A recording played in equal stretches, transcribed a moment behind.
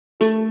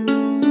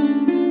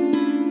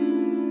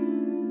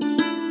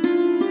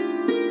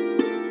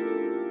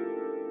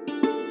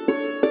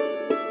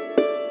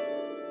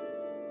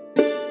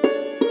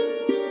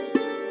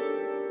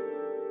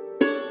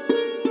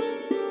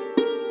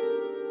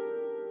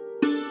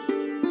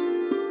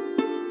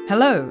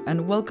Hello,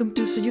 and welcome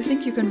to So You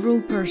Think You Can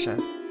Rule Persia,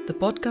 the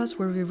podcast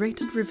where we rate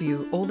and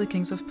review all the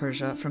kings of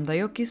Persia from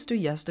Diocles to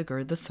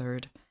Yazdegerd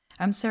III.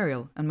 I'm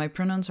Serial, and my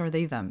pronouns are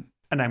they, them.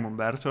 And I'm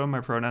Umberto, and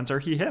my pronouns are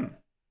he, him.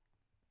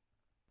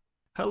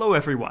 Hello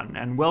everyone,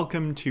 and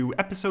welcome to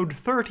episode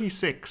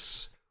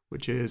 36,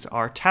 which is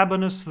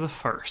Artabanus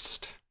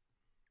I.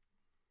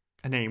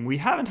 A name we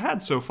haven't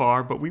had so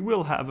far, but we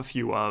will have a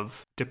few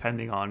of,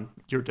 depending on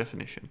your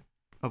definition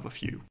of a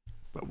few,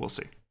 but we'll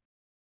see.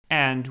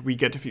 And we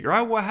get to figure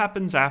out what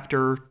happens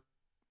after,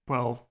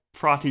 well,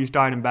 Phraates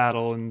died in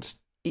battle and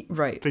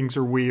things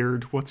are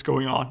weird. What's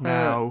going on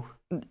now?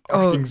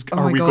 Are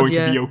we going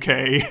to be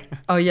okay?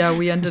 Oh yeah,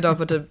 we ended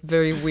up at a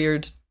very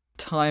weird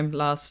time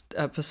last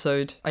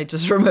episode. I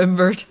just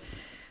remembered.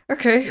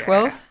 Okay, yeah.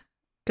 Well,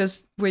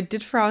 because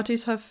did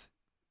Phraates have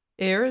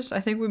heirs?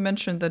 I think we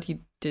mentioned that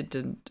he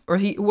didn't. Or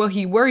he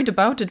worried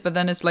about it, but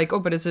then it's like,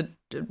 but it's a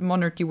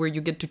monarchy where you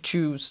get to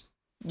choose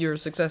your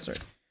successor.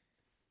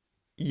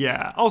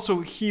 Yeah,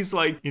 also, he's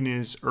in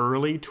his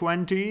early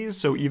 20s,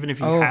 so even if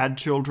he had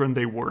children,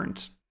 they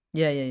weren't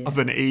of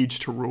an age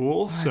to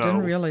rule. I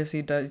didn't realize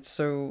he died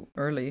so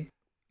early.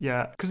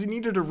 Yeah, because he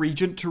needed a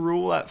regent to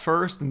rule at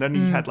first, and then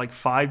he had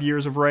 5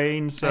 years of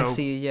reign, so... I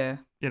see, yeah.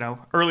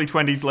 Early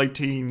 20s, late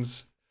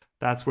teens,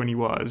 that's when he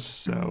was,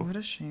 so... Oh, what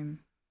a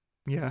shame.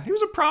 Yeah, he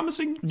was a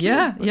promising kid.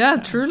 Yeah,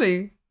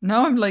 truly.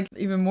 Now I'm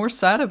even more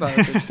sad about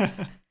it.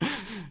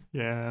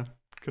 Yeah.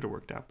 Could have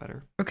worked out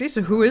better. Okay,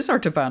 so who is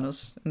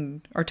Artabanus,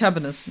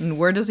 and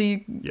where does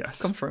he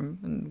come from,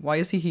 and why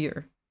is he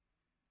here?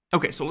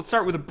 Okay, so let's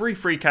start with a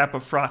brief recap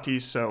of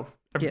Phraates, so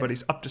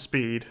everybody's up to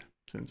speed,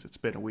 since it's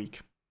been a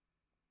week.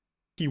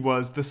 He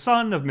was the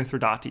son of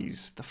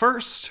Mithridates I.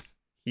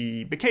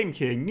 He became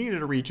king,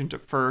 needed a regent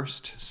at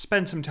first,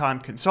 spent some time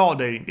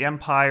consolidating the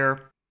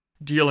empire,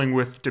 dealing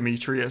with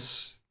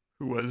Demetrius,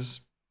 who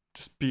was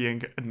just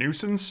being a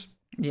nuisance.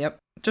 Yep,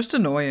 just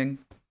annoying.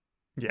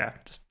 Yeah,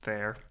 just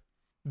there.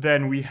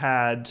 Then we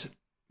had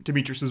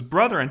Demetrius'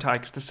 brother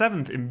Antiochus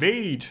VII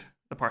invade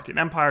the Parthian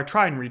Empire,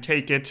 try and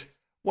retake it,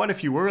 won a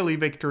few early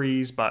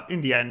victories, but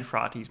in the end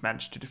Phraates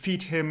managed to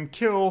defeat him,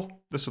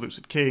 kill the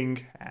Seleucid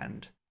king,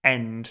 and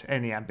end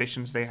any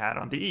ambitions they had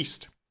on the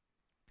east.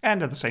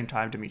 And at the same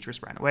time,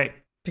 Demetrius ran away.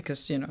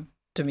 Because,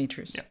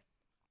 Demetrius. Yeah.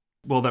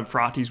 Well, then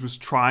Phraates was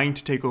trying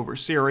to take over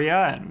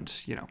Syria and,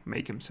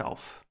 make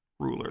himself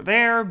ruler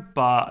there,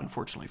 but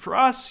unfortunately for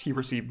us, he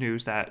received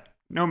news that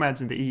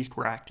nomads in the east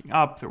were acting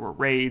up, there were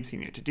raids he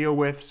needed to deal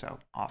with, so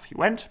off he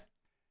went.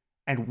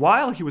 And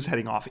while he was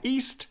heading off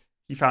east,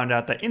 he found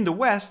out that in the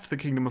west, the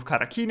kingdom of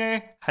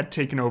Karakine had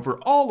taken over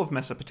all of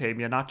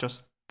Mesopotamia, not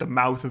just the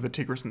mouth of the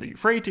Tigris and the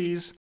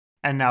Euphrates,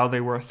 and now they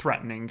were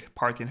threatening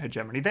Parthian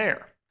hegemony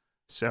there.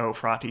 So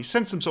Phraates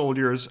sent some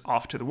soldiers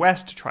off to the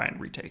west to try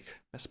and retake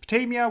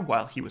Mesopotamia,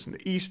 while he was in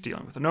the east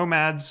dealing with the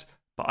nomads,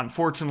 but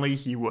unfortunately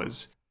he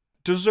was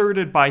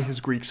deserted by his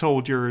Greek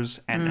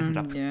soldiers and ended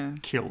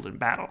up killed in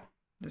battle.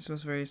 This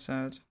was very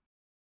sad.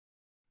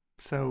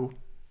 So,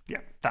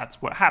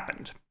 that's what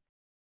happened.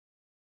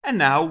 And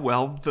now,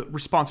 the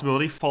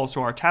responsibility falls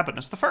to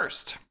Artabanus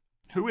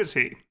I. Who is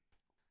he?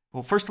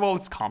 Well, first of all,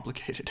 it's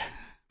complicated.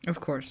 Of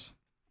course.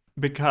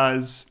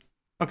 Because,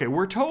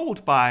 we're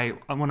told by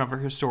one of our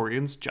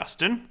historians,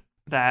 Justin,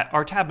 that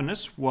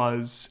Artabanus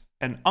was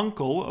an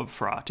uncle of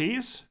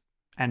Phraates,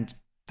 and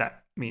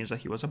that means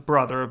that he was a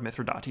brother of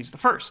Mithridates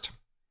I.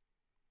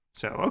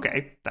 So,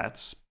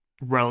 that's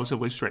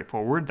relatively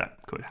straightforward.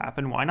 That could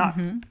happen. Why not?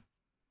 Mm-hmm.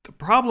 The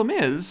problem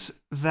is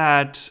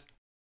that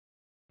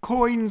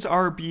coins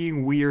are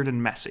being weird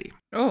and messy.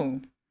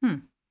 Oh.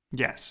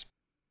 Yes.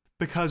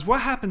 Because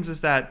what happens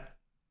is that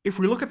if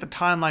we look at the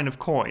timeline of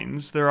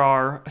coins, there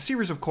are a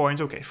series of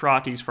coins.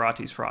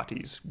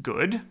 Phraates,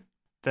 good.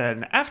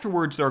 Then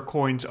afterwards, there are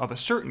coins of a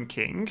certain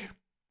king,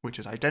 which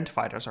is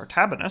identified as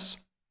Artabanus.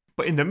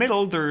 But in the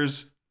middle,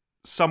 there's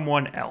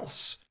someone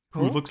else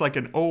who looks like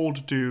an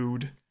old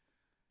dude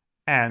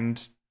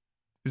and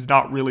is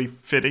not really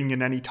fitting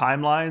in any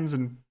timelines,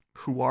 and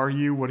who are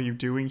you? What are you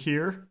doing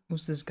here?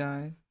 Who's this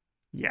guy?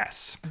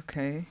 Yes.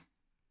 Okay.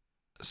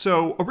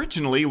 So,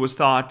 originally it was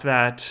thought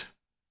that...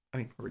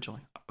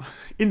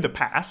 in the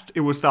past, it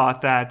was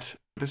thought that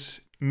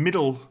this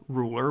middle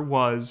ruler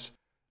was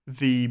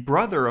the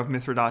brother of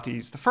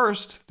Mithridates I,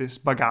 this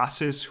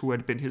Bagasis, who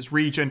had been his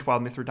regent while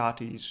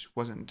Mithridates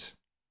wasn't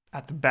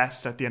at the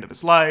best at the end of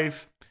his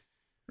life.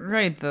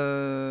 Right,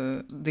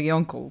 the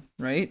uncle,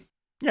 right?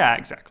 Yeah,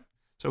 exactly.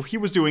 So he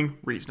was doing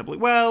reasonably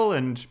well,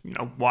 and,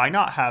 why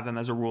not have him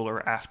as a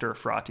ruler after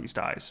Phraates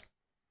dies?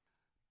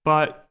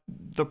 But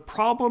the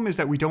problem is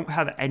that we don't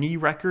have any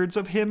records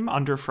of him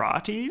under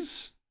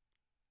Phraates,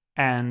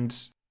 and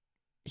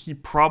he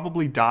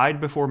probably died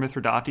before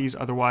Mithridates,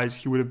 otherwise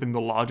he would have been the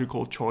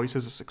logical choice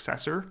as a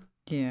successor.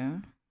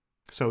 Yeah.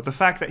 So the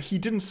fact that he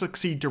didn't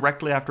succeed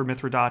directly after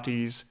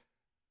Mithridates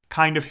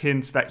kind of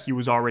hints that he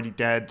was already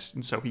dead,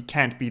 and so he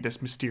can't be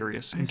this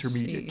mysterious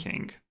intermediate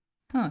king.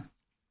 Huh.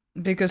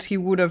 Because he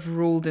would have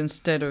ruled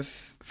instead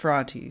of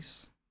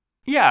Phraates.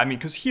 Yeah, I mean,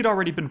 because he'd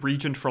already been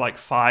regent for like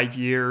 5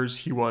 years.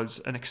 He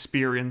was an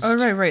experienced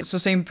right. So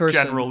same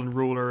person general and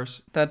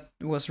rulers. that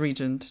was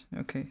regent.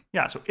 Okay.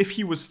 Yeah, so if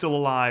he was still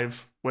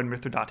alive when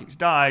Mithridates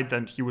died,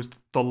 then he was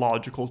the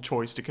logical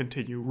choice to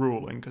continue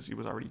ruling because he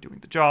was already doing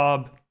the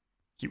job.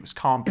 He was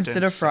competent.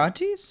 Instead of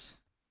Phraates?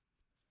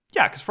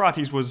 Yeah, because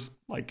Phraates was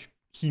like,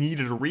 he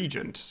needed a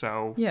regent.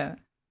 So Yeah.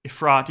 if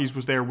Phraates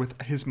was there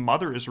with his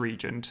mother as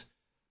regent,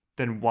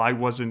 then why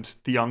wasn't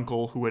the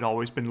uncle who had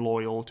always been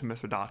loyal to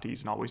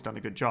Mithridates and always done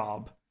a good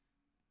job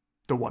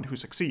the one who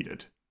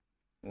succeeded?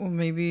 Well,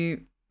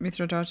 maybe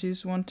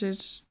Mithridates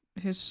wanted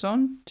his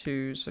son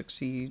to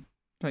succeed.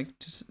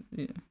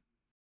 Yeah.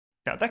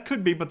 Yeah, that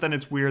could be, but then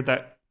it's weird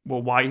that,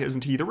 well, why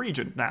isn't he the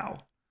regent now?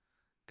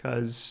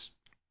 Because,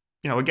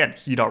 again,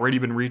 he'd already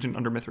been regent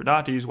under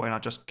Mithridates. Why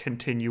not just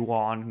continue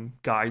on and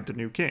guide the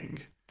new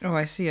king? Oh,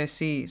 I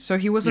see. So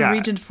he was a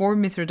regent for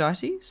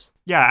Mithridates?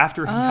 Yeah,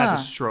 after he had a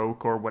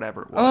stroke or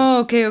whatever it was. Oh,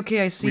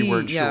 okay, I see. We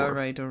weren't yeah,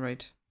 sure. all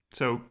right.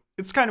 So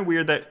it's kind of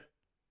weird that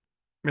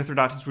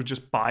Mithridates would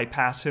just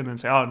bypass him and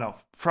say, oh no,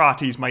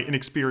 Phraates, my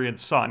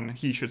inexperienced son,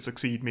 he should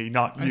succeed me,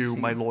 not you,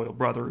 my loyal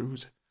brother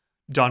who's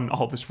done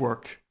all this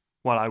work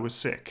while I was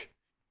sick.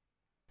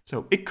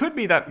 So it could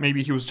be that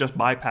maybe he was just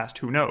bypassed,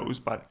 who knows,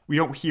 but we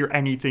don't hear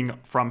anything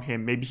from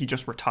him. Maybe he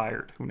just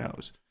retired, who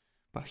knows.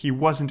 But he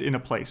wasn't in a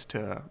place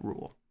to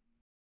rule.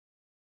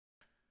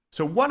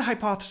 So one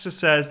hypothesis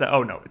says that,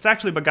 oh no, it's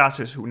actually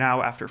Bagasus who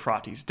now, after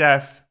Phraates'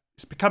 death,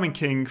 is becoming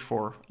king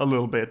for a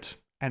little bit,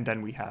 and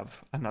then we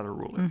have another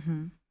ruler.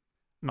 Mm-hmm.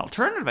 An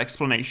alternative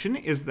explanation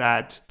is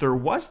that there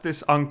was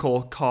this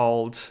uncle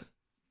called...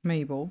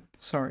 Mabel,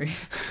 sorry.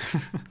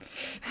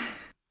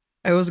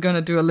 I was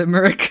gonna do a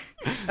limerick.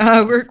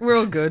 We're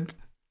all good.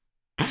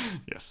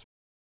 Yes.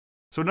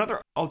 So another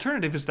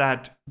alternative is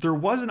that there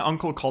was an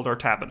uncle called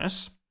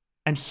Artabanus,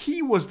 and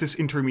he was this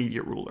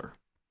intermediate ruler.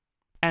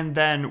 And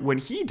then when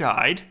he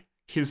died,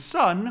 his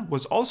son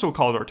was also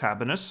called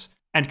Artabanus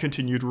and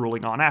continued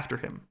ruling on after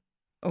him.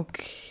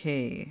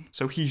 Okay.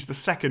 So he's the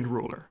second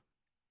ruler.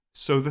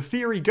 So the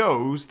theory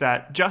goes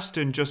that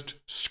Justin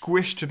just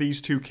squished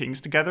these two kings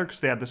together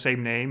because they had the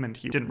same name and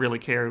he didn't really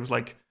care. It was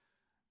like,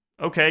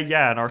 okay,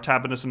 yeah, an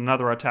Artabanus and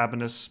another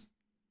Artabanus.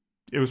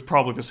 It was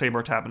probably the same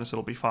Artabanus,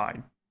 it'll be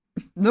fine.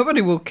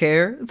 Nobody will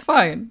care. It's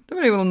fine.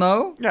 Nobody will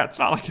know. Yeah, it's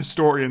not like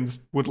historians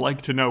would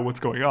like to know what's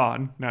going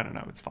on.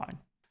 No, it's fine.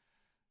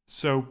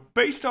 So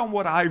based on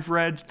what I've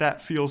read,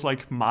 that feels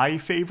like my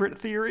favorite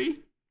theory.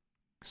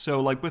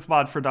 So like with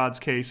Vodfredad's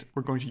case,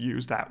 we're going to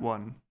use that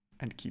one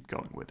and keep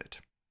going with it.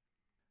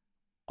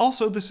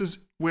 Also, this is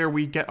where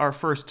we get our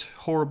first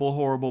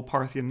horrible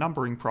Parthian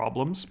numbering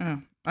problems.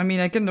 Oh. I mean,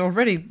 I can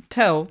already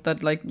tell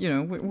that,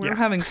 we're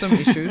having some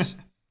issues.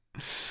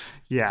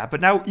 Yeah,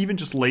 but now even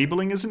just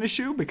labeling is an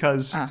issue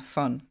because...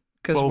 fun.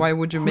 Because why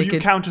would you make it... Who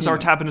you count as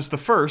Artabanus the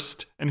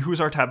First and who's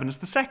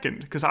Artabanus the Second?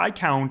 Because I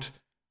count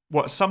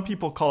what some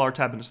people call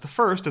Artabanus the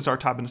First as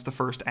Artabanus the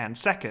First and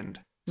Second.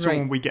 So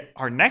when we get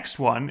our next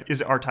one,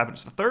 is it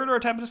Artabanus the Third or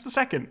Artabanus the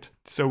Second?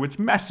 So it's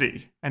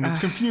messy and it's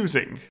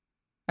confusing.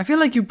 I feel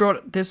like you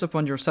brought this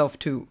upon yourself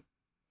too.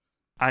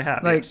 I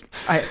have.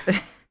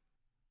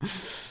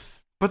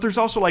 But there's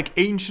also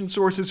ancient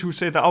sources who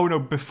say that, oh no,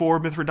 before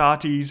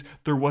Mithridates,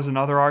 there was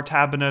another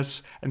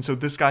Artabanus, and so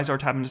this guy's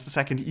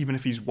Artabanus II, even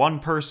if he's one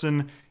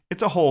person.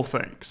 It's a whole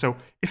thing. So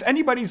if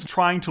anybody's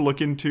trying to look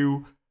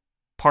into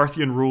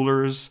Parthian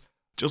rulers,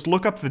 just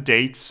look up the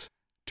dates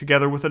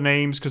together with the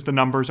names, because the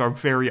numbers are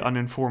very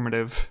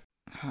uninformative.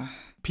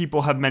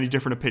 People have many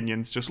different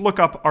opinions. Just look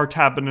up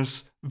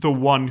Artabanus, the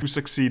one who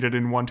succeeded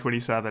in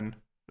 127,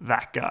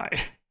 that guy.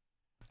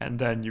 And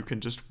then you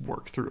can just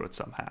work through it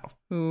somehow.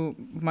 Who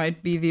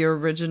might be the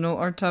original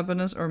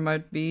Artabanus or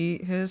might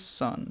be his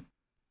son.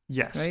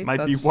 Yes, right?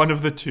 Might be one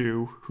of the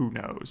two, who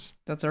knows.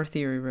 That's our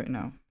theory right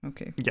now.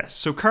 Okay. Yes,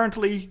 so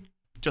currently,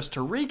 just to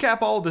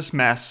recap all this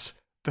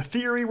mess, the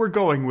theory we're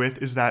going with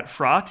is that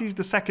Phraates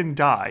II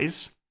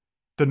dies,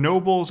 the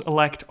nobles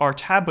elect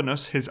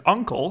Artabanus, his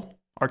uncle,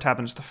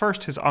 Artabanus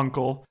I, his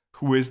uncle,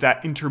 who is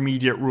that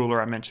intermediate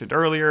ruler I mentioned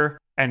earlier,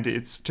 and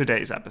it's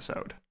today's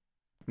episode.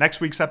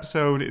 Next week's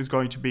episode is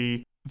going to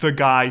be the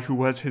guy who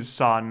was his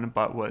son,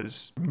 but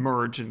was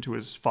merged into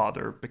his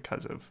father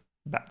because of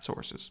bad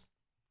sources.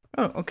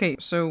 Oh, okay.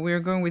 So we're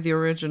going with the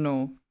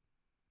original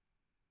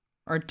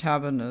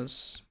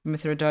Artabanus,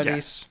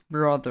 Mithridates'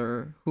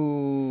 brother,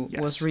 who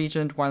was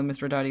regent while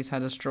Mithridates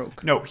had a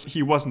stroke. No,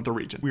 he wasn't the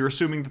regent. We are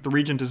assuming that the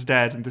regent is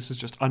dead, and this is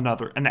just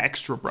an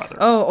extra brother.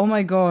 Oh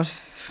my god.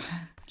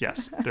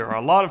 Yes, there are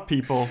a lot of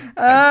people.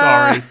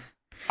 I'm sorry.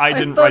 I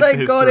didn't write the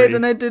history. I got it,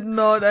 and I did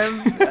not.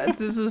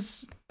 This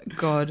is...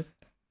 God.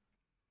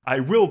 I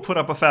will put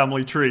up a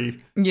family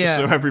tree, just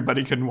so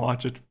everybody can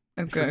watch it.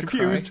 If you're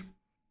confused,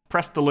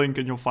 press the link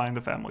and you'll find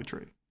the family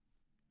tree.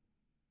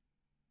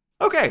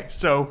 Okay,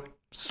 so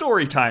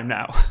story time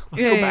now.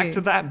 Let's go back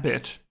to that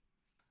bit.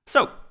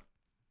 So,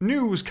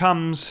 news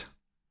comes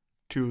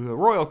to the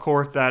royal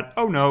court that,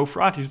 oh no,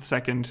 Phraates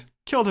II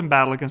killed in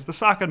battle against the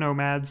Saka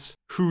nomads.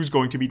 Who's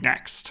going to be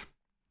next?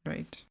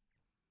 Right.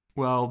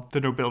 Well,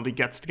 the nobility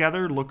gets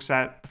together, looks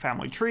at the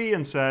family tree,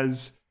 and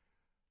says,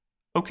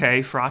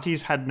 okay,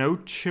 Phraates had no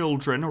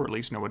children, or at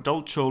least no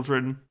adult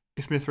children.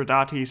 If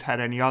Mithridates had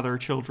any other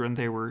children,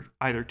 they were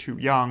either too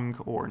young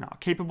or not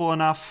capable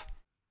enough.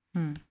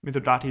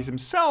 Mithridates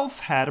himself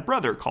had a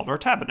brother called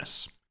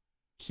Artabanus.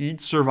 He'd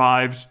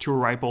survived to a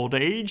ripe old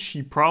age.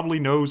 He probably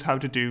knows how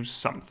to do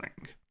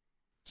something.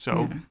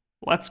 So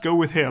let's go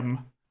with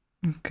him.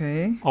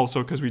 Okay.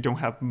 Also because we don't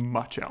have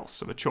much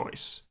else of a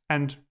choice.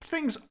 And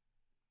things...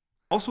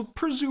 Also,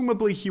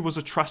 presumably he was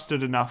a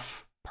trusted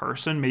enough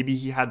person. Maybe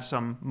he had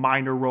some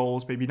minor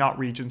roles, maybe not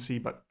regency,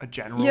 but a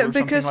general or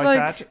something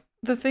like that.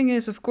 The thing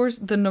is, of course,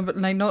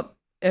 not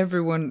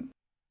everyone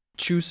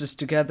chooses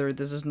together.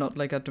 This is not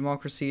like a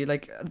democracy.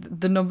 Like,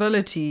 the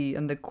nobility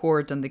and the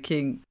court and the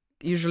king,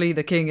 usually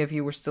the king, if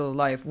he were still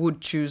alive, would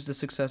choose the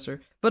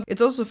successor. But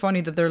it's also funny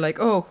that they're like,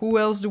 oh, who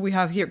else do we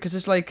have here? Because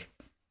it's like,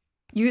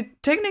 you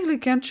technically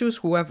can't choose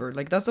whoever.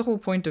 Like, that's the whole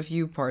point of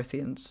you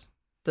Parthians.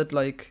 That,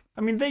 like...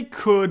 I mean, they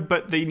could,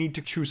 but they need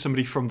to choose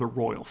somebody from the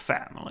royal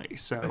family.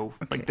 So,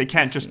 like, they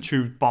can't just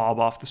choose Bob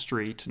off the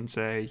street and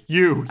say,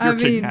 you're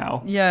king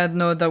now. Yeah,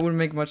 no, that wouldn't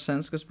make much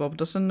sense, because Bob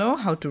doesn't know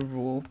how to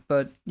rule.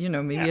 But,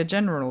 maybe a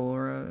general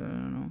or I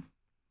don't know.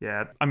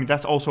 Yeah, I mean,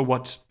 that's also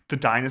what the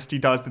dynasty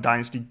does. The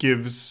dynasty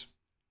gives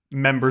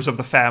members of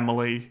the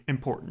family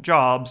important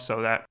jobs so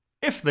that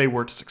if they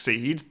were to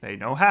succeed, they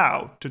know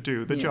how to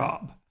do the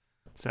job.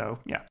 So,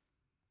 yeah.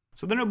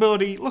 So the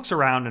nobility looks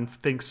around and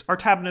thinks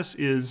Artabanus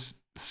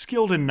is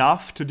skilled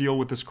enough to deal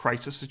with this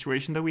crisis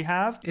situation that we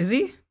have. Is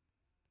he?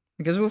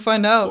 Because we'll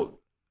find out. Well,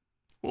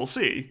 we'll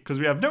see, because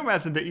we have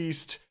nomads in the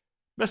east,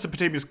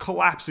 Mesopotamia's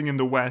collapsing in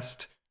the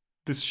west.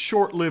 This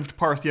short-lived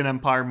Parthian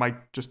empire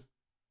might just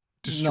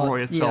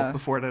destroy itself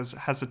before it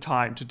has the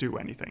time to do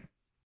anything.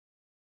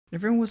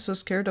 Everyone was so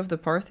scared of the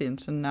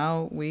Parthians, and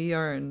now we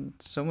are in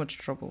so much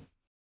trouble.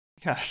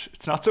 Yes,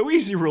 it's not so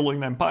easy ruling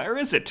an empire,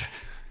 is it?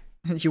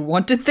 You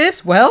wanted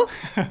this? Well?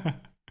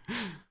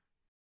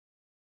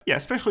 Yeah,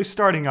 especially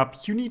starting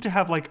up, you need to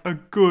have like a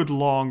good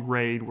long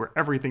raid where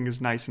everything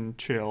is nice and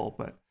chill,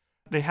 but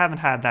they haven't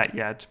had that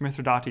yet.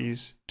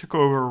 Mithridates took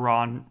over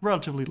Iran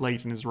relatively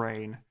late in his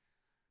reign.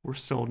 We're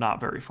still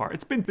not very far.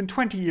 It's been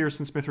 20 years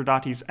since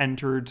Mithridates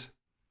entered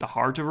the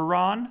heart of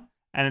Iran,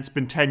 and it's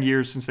been 10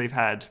 years since they've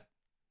had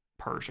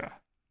Persia.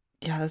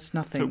 Yeah, that's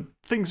nothing. So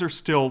things are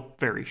still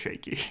very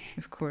shaky.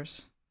 Of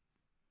course.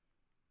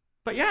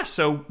 But yeah,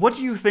 so what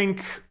do you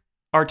think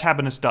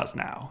Artabanus does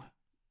now?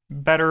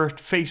 Better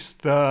face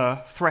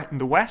the threat in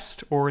the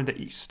west or in the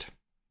east?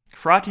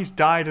 Phraates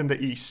died in the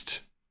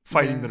east,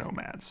 fighting the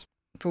nomads.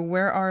 But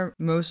where are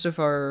most of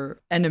our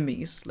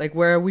enemies? Like,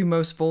 where are we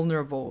most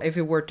vulnerable if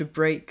it were to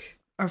break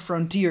our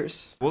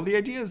frontiers? Well, the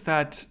idea is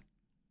that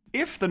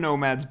if the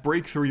nomads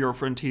break through your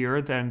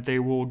frontier, then they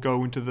will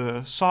go into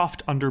the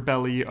soft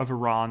underbelly of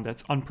Iran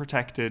that's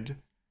unprotected.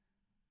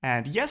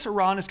 And yes,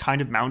 Iran is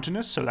kind of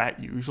mountainous, so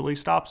that usually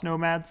stops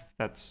nomads.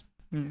 That's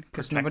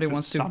because nobody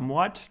wants to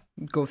somewhat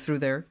go through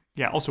there.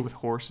 Yeah, also with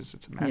horses,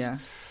 it's a mess. Yeah.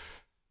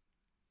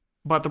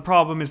 But the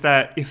problem is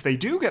that if they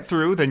do get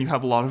through, then you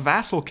have a lot of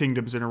vassal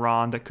kingdoms in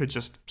Iran that could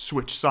just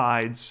switch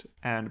sides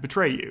and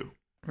betray you.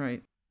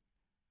 Right.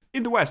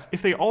 In the west,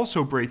 if they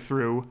also break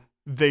through,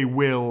 they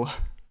will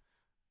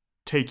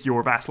take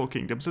your vassal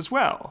kingdoms as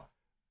well.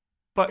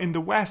 But in the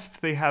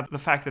west, they have the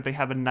fact that they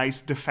have a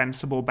nice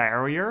defensible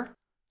barrier.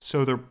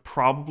 So they're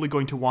probably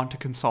going to want to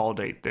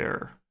consolidate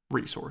their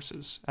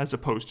resources as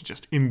opposed to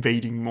just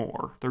invading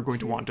more. They're going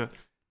to want to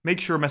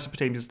make sure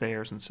Mesopotamia is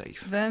theirs and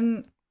safe.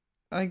 Then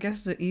I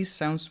guess the east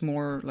sounds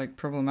more like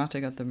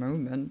problematic at the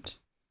moment.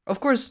 Of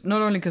course,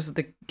 not only because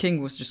the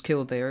king was just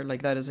killed there,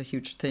 like that is a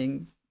huge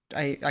thing.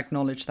 I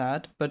acknowledge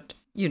that. But,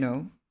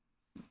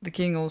 the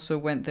king also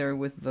went there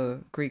with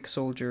the Greek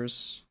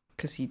soldiers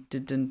because he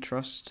didn't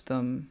trust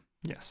them.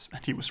 Yes,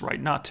 and he was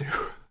right not to.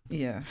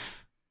 Yeah.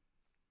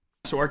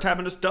 So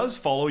Artabanus does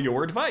follow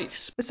your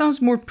advice. It sounds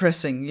more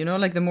pressing,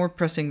 like the more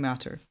pressing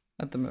matter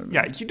at the moment.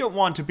 Yeah, you don't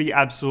want to be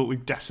absolutely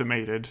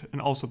decimated.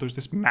 And also there's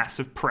this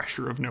massive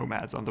pressure of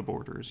nomads on the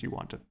borders. You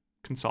want to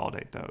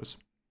consolidate those.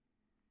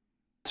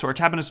 So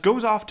Artabanus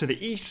goes off to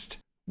the east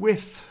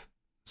with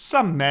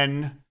some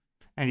men,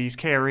 and he's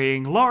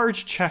carrying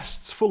large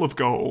chests full of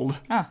gold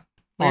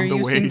on the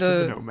way to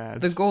the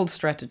nomads. The gold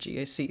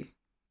strategy, I see.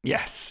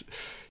 Yes.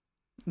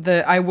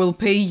 The I will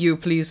pay you,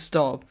 please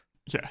stop.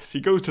 Yes, he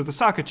goes to the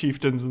Saka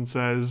chieftains and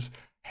says,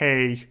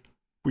 hey,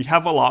 we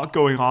have a lot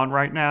going on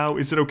right now.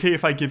 Is it okay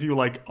if I give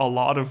you, a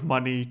lot of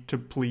money to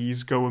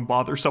please go and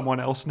bother someone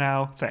else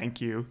now?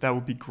 Thank you. That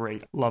would be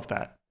great. Love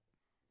that.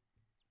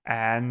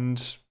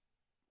 And,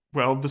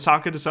 well, the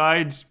Saka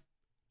decides,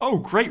 oh,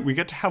 great, we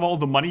get to have all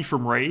the money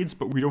from raids,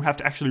 but we don't have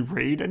to actually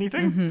raid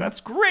anything? Mm-hmm. That's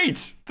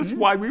great! That's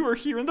why we were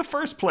here in the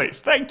first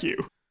place. Thank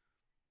you!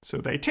 So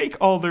they take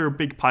all their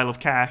big pile of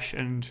cash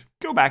and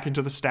go back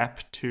into the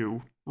steppe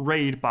to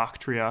raid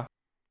Bactria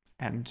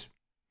and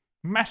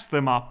mess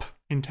them up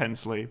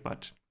intensely,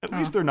 but at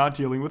least they're not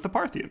dealing with the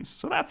Parthians,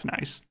 so that's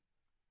nice.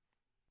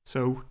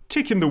 So,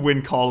 tick in the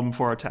win column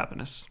for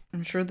Artabanus.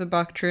 I'm sure the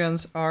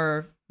Bactrians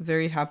are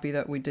very happy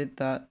that we did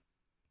that.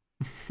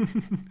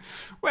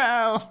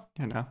 Well,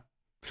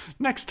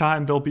 next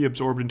time they'll be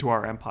absorbed into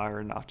our empire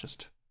and not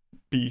just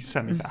be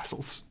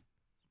semi-vassals.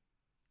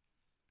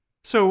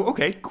 So,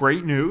 okay,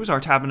 great news.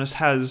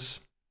 Artabanus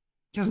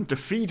he hasn't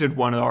defeated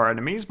one of our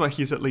enemies, but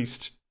he's at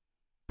least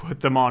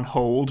put them on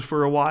hold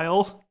for a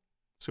while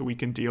so we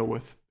can deal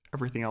with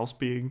everything else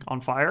being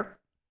on fire.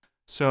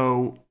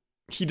 So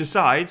he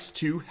decides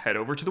to head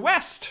over to the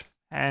west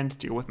and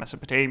deal with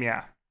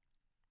Mesopotamia.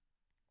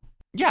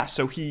 Yeah,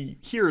 so he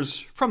hears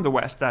from the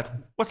west that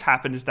what's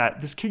happened is that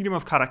this kingdom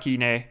of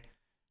Karakine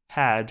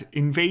had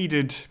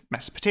invaded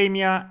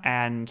Mesopotamia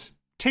and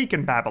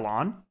taken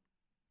Babylon.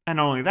 And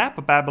not only that,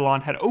 but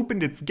Babylon had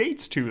opened its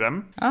gates to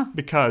them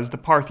because the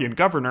Parthian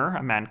governor,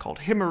 a man called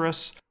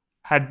Himerus,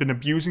 had been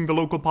abusing the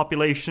local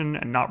population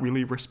and not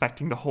really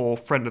respecting the whole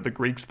friend of the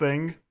Greeks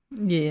thing.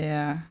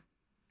 Yeah.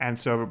 And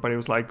so everybody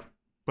was like,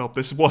 well,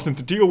 this wasn't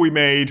the deal we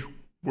made.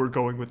 We're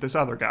going with this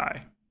other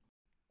guy.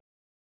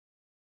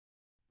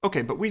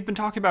 Okay, but we've been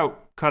talking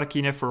about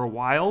Karakine for a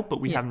while,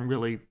 but we haven't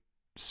really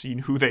seen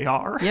who they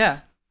are. Yeah,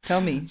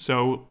 tell me.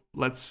 So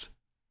let's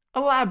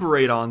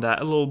elaborate on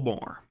that a little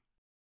more.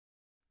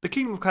 The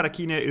kingdom of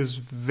Karakine is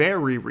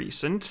very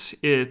recent.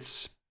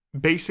 It's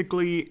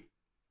basically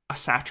a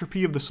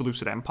satrapy of the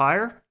Seleucid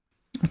Empire.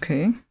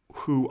 Okay.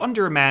 Who,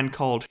 under a man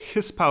called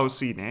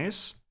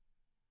Hispaosines,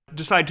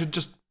 decided to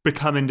just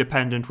become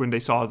independent when they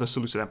saw the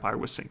Seleucid Empire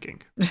was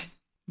sinking.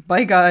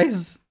 Bye,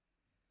 guys.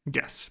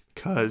 Yes,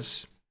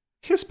 because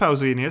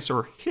Hispaosines,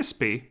 or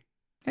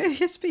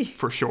Hispi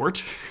for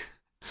short,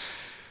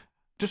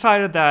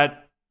 decided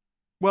that,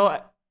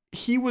 well,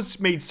 he was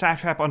made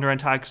satrap under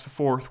Antiochus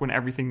IV when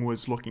everything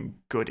was looking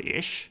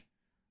good-ish.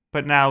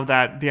 But now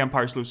that the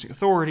empire's losing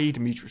authority,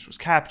 Demetrius was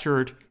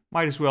captured,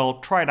 might as well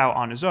try it out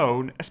on his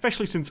own,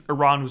 especially since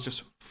Iran was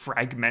just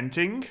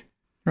fragmenting.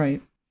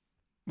 Right.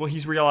 Well,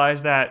 he's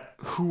realized that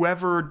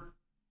whoever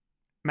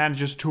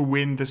manages to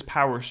win this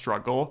power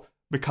struggle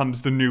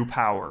becomes the new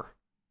power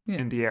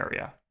in the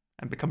area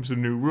and becomes the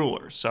new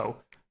ruler. So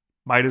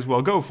might as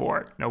well go for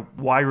it.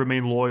 Why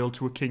remain loyal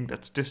to a king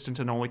that's distant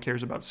and only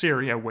cares about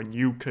Syria when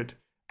you could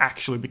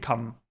actually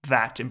become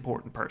that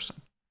important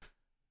person?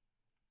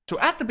 So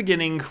at the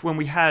beginning, when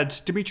we had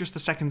Demetrius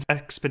II's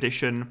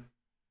expedition,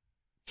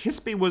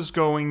 Hispi was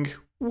going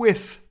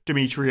with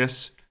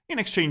Demetrius in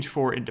exchange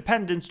for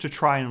independence to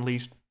try and at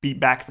least beat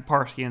back the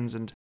Parthians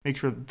and make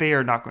sure that they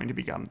are not going to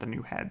become the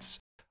new heads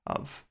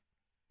of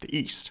the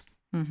East.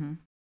 Mm-hmm.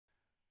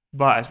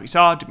 But as we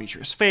saw,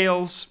 Demetrius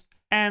fails,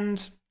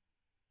 and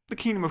the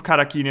kingdom of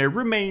Karakine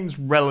remains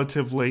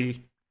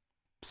relatively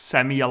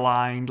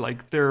semi-aligned.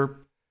 Like, they're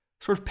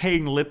sort of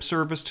paying lip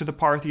service to the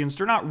Parthians.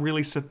 They're not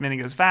really submitting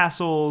as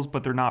vassals,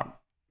 but they're not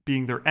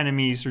being their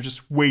enemies. They're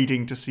just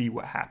waiting to see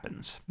what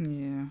happens.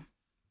 Yeah.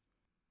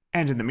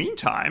 And in the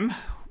meantime,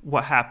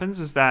 what happens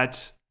is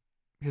that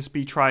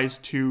Hispi tries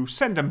to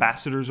send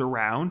ambassadors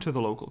around to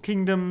the local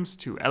kingdoms,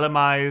 to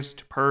Elamize,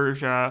 to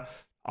Persia,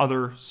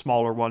 other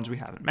smaller ones we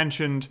haven't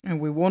mentioned. And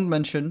we won't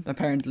mention,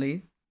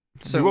 apparently.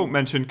 So we won't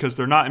mention because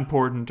they're not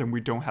important and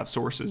we don't have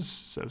sources,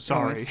 so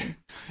sorry.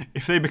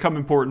 If they become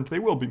important, they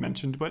will be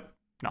mentioned, but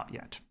not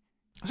yet.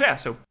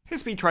 So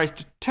Hispi tries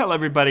to tell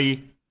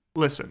everybody,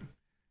 listen,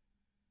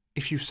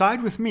 if you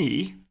side with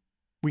me,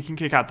 we can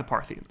kick out the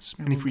Parthians.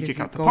 And if we kick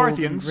out the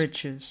Parthians,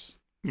 riches.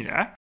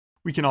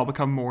 We can all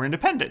become more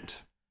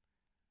independent.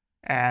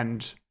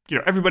 And,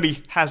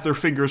 everybody has their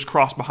fingers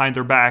crossed behind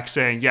their back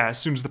saying, as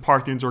soon as the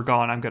Parthians are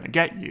gone, I'm going to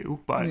get you.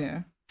 But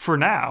for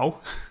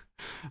now,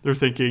 they're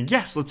thinking,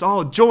 yes, let's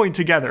all join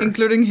together.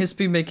 Including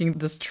Hispi making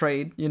this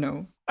trade,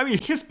 I mean,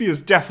 Hispi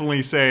is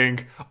definitely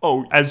saying,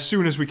 as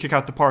soon as we kick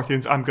out the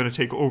Parthians, I'm going to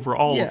take over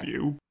all of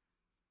you.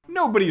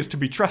 Nobody is to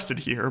be trusted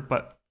here,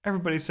 but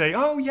everybody's saying,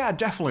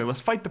 definitely,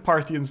 let's fight the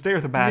Parthians.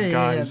 They're the bad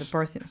guys. Yeah, the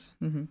Parthians.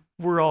 Mm-hmm.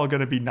 We're all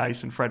going to be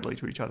nice and friendly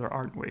to each other,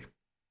 aren't we?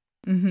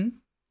 Mm-hmm.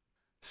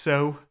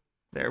 So,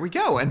 there we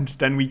go. And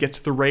then we get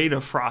to the reign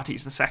of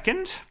Phraates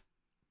II.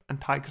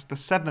 Antiochus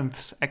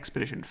VII's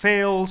expedition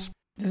fails.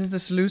 This is the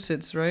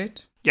Seleucids,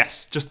 right?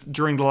 Yes, just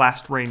during the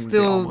last reign,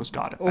 still they almost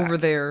got it back. Over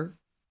there.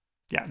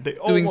 Yeah, they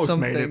doing almost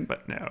something. made it,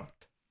 but no.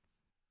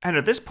 And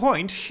at this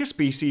point,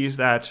 Hispi sees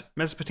that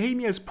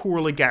Mesopotamia is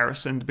poorly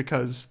garrisoned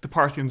because the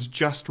Parthians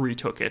just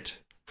retook it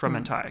from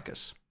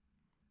Antiochus.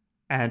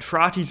 And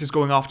Phraates is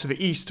going off to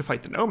the east to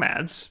fight the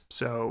nomads,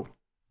 so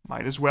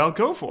might as well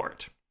go for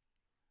it.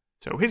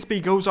 So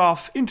Hispi goes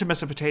off into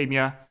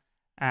Mesopotamia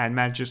and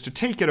manages to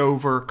take it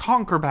over,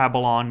 conquer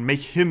Babylon,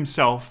 make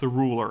himself the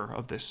ruler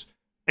of this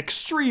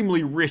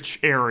extremely rich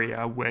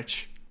area,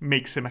 which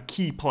makes him a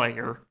key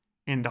player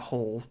in the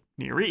whole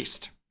Near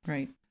East.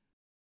 Right.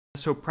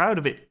 So proud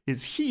of it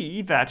is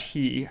he that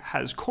he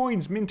has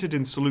coins minted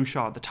in Seleucia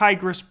on the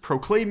Tigris,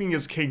 proclaiming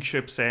his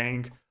kingship,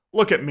 saying,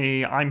 look at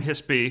me, I'm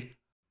Hispi.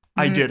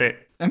 I did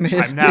it. I'm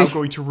Hispi. I'm now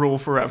going to rule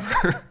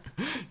forever.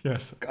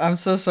 Yes. I'm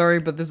so sorry,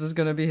 but this is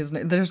going to be his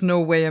name. There's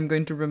no way I'm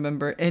going to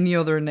remember any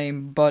other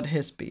name but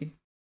Hispi.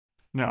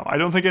 No, I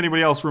don't think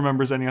anybody else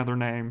remembers any other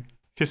name.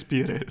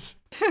 Hispi it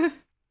is.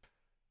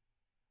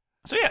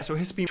 So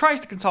Hispi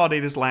tries to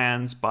consolidate his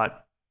lands,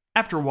 but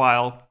after a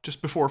while,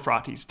 just before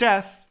Frati's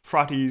death,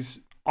 Frati's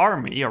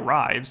army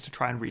arrives to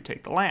try and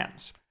retake the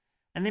lands.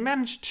 And they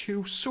manage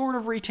to sort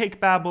of retake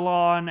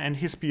Babylon, and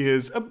Hispi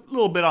is a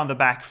little bit on the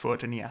back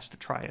foot, and he has to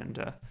try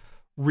and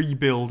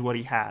rebuild what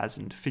he has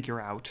and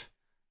figure out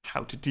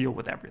how to deal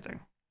with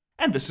everything.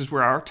 And this is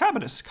where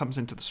Artabanus comes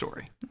into the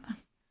story.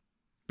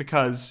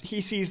 Because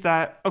he sees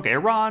that, okay,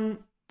 Iran,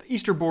 the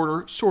eastern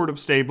border, sort of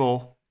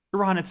stable.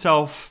 Iran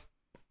itself,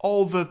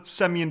 all the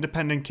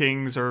semi-independent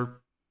kings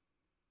are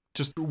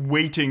just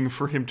waiting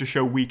for him to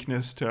show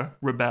weakness to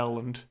rebel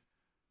and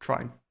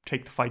try and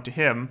take the fight to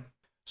him.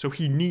 So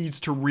he needs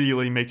to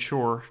really make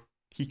sure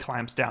he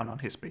clamps down on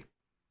Hispi.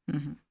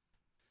 Mm-hmm.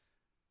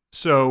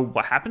 So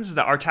what happens is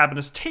that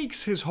Artabanus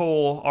takes his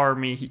whole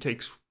army, he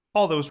takes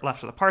all those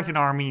left of the Parthian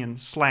army and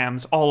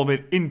slams all of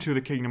it into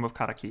the kingdom of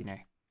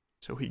Karakine.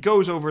 So he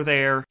goes over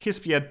there.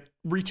 Hispi had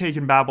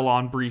retaken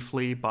Babylon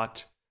briefly,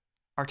 but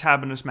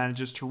Artabanus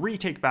manages to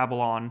retake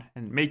Babylon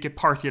and make it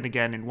Parthian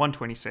again in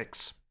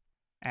 126.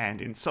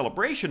 And in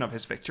celebration of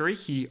his victory,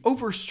 he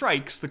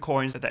overstrikes the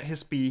coins that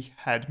Hispi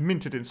had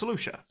minted in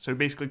Seleucia. So he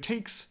basically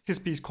takes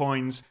Hispi's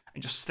coins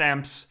and just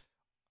stamps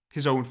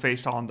his own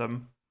face on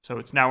them. So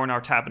it's now an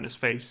Artabanus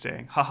face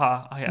saying,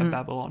 haha, I have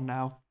Babylon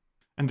now.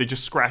 And they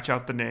just scratch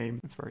out the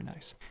name. It's very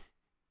nice.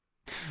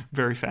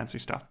 Very fancy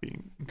stuff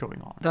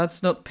going on.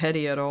 That's not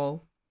petty at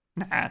all.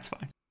 Nah, it's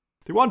fine.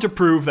 They want to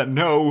prove that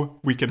no,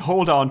 we can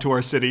hold on to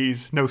our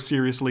cities. No,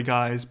 seriously,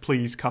 guys,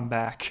 please come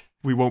back.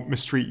 We won't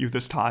mistreat you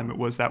this time. It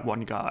was that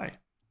one guy.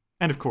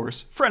 And of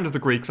course, friend of the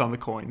Greeks on the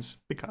coins.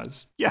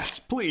 Because, yes,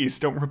 please,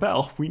 don't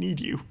rebel. We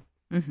need you.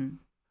 Mm-hmm.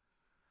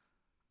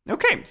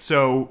 Okay,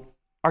 so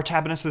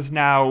Artabanus has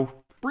now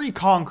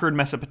reconquered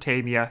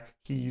Mesopotamia.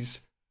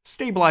 He's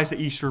stabilized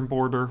the eastern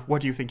border.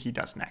 What do you think he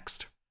does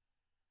next?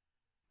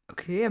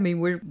 Okay, I mean,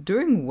 we're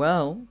doing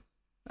well,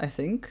 I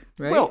think,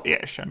 right? Well,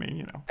 ish. I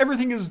mean,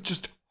 everything is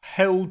just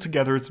held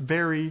together. It's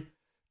very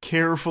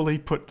carefully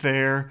put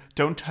there.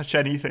 Don't touch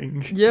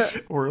anything. Yeah.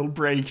 Or it'll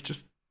break.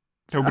 Just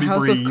nobody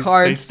House breathes. of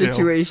Cards stay still.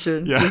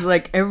 situation. Yeah. Just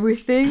like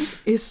everything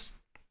is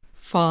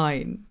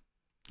fine.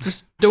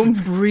 Just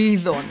don't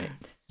breathe on it.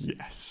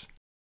 Yes.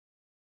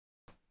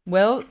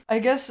 Well, I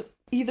guess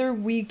either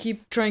we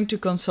keep trying to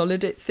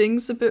consolidate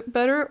things a bit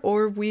better,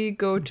 or we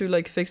go to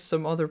like fix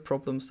some other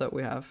problems that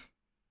we have.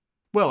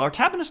 Well,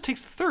 Artabanus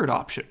takes the third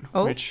option,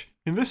 which,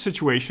 in this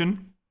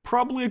situation,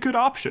 probably a good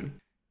option.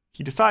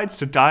 He decides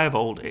to die of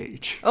old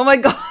age. Oh my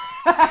god!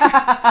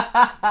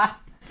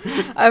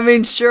 I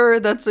mean, sure,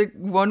 that's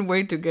one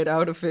way to get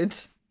out of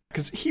it.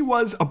 Because he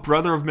was a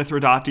brother of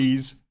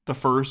Mithridates the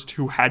First,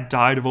 who had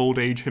died of old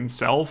age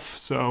himself,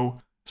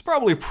 so he's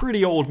probably a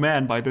pretty old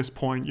man by this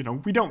point.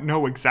 We don't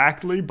know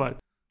exactly, but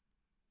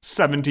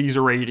 70s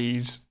or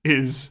 80s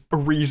is a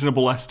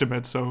reasonable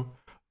estimate, so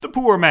the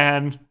poor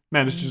man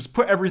managed to just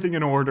put everything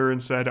in order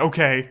and said,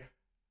 okay,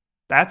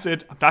 that's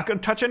it. I'm not going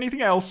to touch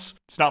anything else.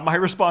 It's not my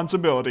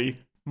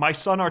responsibility. My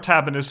son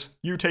Artabanus,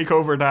 you take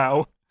over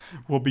now.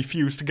 We'll be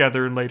fused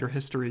together in later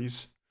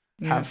histories.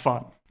 Have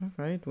fun. All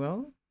right,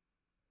 well.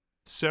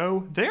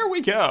 So there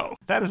we go.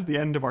 That is the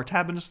end of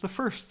Artabanus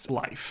I's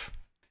life.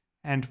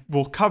 And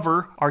we'll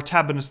cover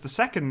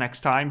Artabanus II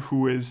next time,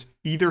 who is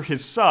either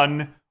his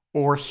son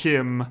or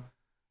him.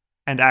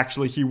 And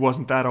actually, he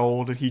wasn't that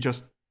old, and he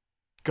just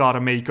got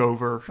a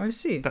makeover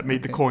that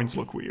made the coins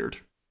look weird.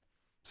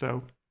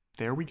 So,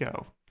 there we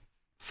go.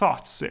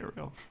 Thoughts,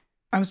 Serial?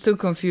 I'm still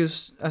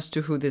confused as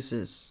to who this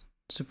is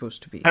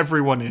supposed to be.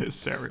 Everyone is,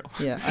 Serial.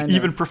 Yeah, I know.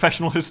 Even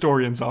professional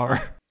historians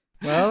are.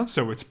 Well,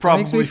 so it's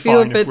probably makes me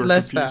feel fine a bit if we're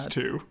less confused bad.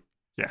 too.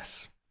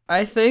 Yes.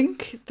 I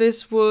think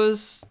this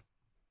was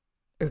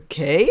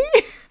okay.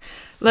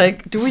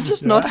 Like, do we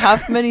just not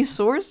have many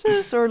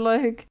sources, or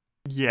like?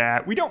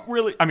 Yeah, we don't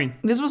really. I mean,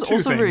 this was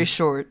also very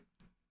short.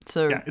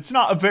 So yeah, it's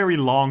not a very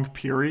long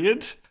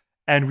period,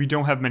 and we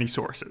don't have many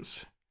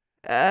sources.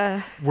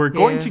 We're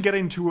going to get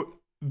into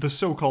the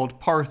so-called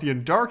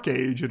Parthian Dark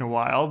Age in a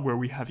while, where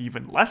we have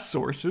even less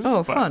sources. Oh,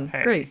 but fun!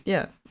 Hey, Great,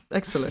 yeah,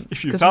 excellent.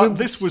 If you thought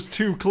this was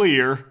too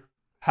clear,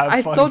 have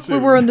I fun thought soon.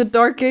 we were in the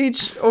Dark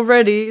Age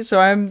already, so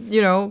I'm,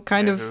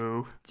 kind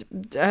of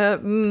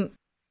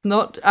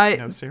not.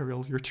 No,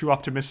 Serial, you're too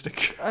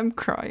optimistic. I'm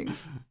crying.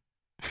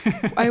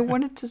 I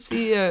wanted to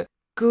see a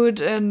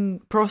good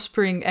and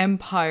prospering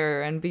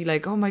empire and be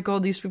like, oh my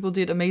god, these people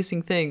did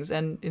amazing things,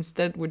 and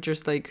instead we're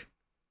just like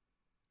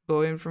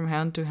going from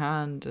hand to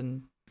hand.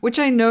 And which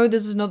I know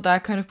this is not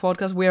that kind of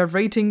podcast. We are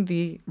rating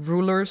the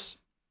rulers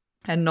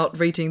and not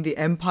rating the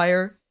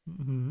empire.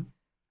 Mm-hmm.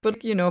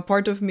 But a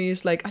part of me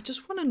is like, I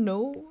just want to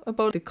know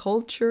about the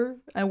culture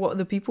and what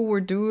the people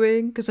were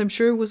doing, because I'm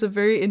sure it was a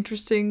very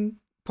interesting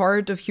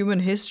part of human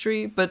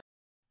history. But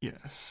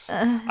yes,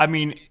 I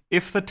mean,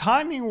 if the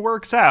timing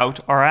works out,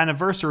 our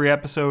anniversary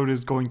episode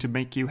is going to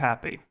make you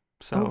happy.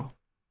 So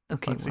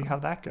okay, let's see how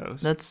that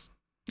goes. That's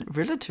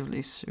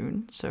relatively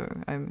soon,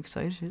 so I'm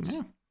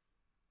excited.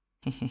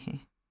 Yeah.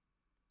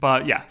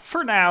 But yeah,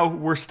 for now,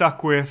 we're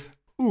stuck with,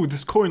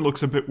 this coin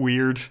looks a bit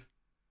weird.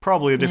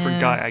 Probably a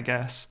different guy, I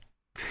guess.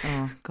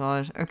 Oh,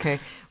 God. Okay.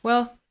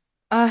 Well,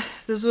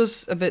 this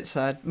was a bit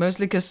sad.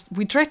 Mostly because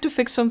we tried to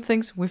fix some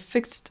things. We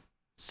fixed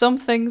some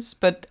things,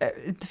 but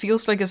it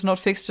feels like it's not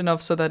fixed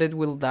enough so that it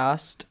will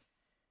last.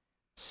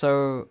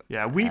 So...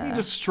 Yeah, we need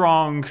a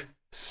strong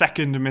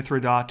second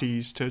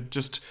Mithridates to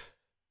just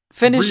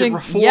finishing,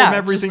 reform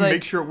everything, like,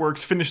 make sure it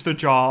works, finish the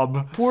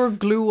job. Pour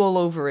glue all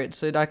over it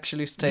so it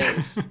actually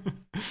stays.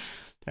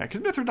 Yeah,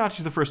 because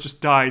Mithridates I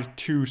just died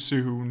too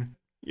soon.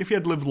 If he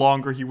had lived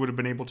longer, he would have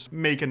been able to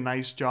make a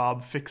nice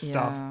job, fix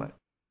stuff, but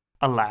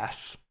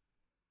alas.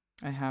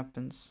 It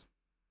happens.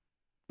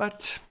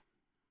 But,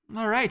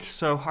 alright,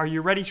 so are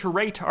you ready to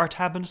rate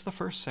Artabanus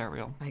I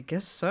serial? I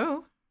guess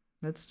so.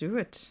 Let's do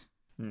it.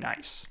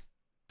 Nice.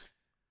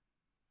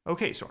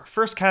 Okay, so our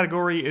first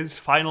category is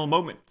final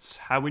moments.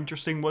 How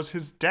interesting was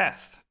his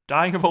death?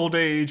 Dying of old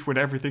age when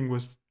everything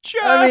was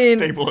just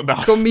stable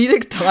enough.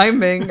 Comedic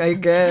timing, I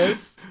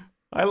guess.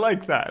 I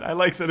like that. I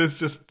like that it's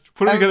just,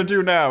 what are we going to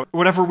do now?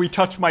 Whenever we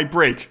touch my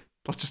brake,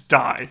 let's just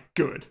die.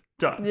 Good.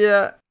 Done.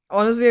 Yeah.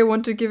 Honestly, I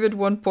want to give it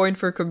 1 point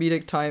for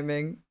comedic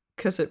timing,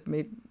 because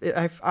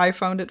I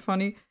found it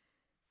funny.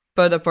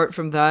 But apart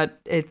from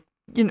that,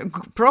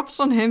 props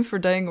on him for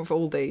dying of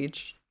old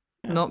age.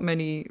 Yeah. Not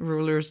many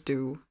rulers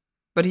do.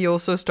 But he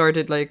also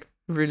started,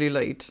 really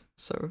late,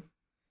 so...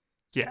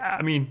 Yeah,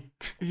 I mean,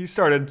 he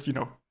started,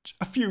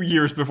 a few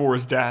years before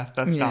his death.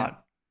 That's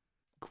not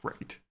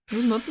great.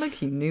 Well, not like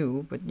he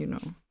knew, but,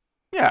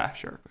 Yeah,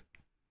 sure.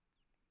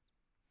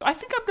 I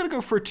think I'm going to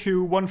go for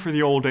 2. 1 for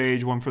the old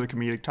age, 1 for the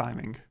comedic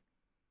timing.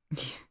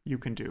 You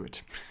can do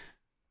it.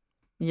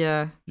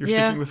 Yeah. You're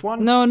sticking with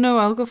 1? No,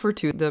 I'll go for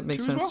 2. That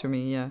makes sense to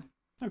me, yeah.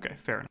 Okay,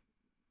 fair enough.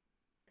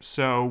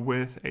 So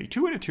with a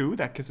 2 and a 2,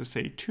 that gives us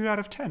a 2 out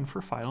of 10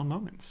 for final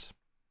moments.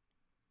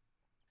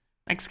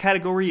 Next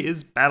category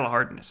is battle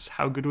hardness.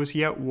 How good was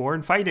he at war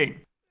and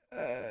fighting?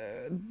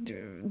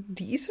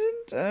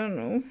 Decent? I don't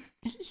know.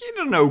 He did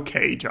an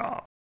okay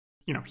job.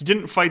 He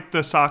didn't fight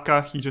the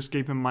Saka, he just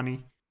gave them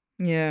money.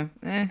 Yeah.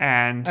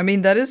 And I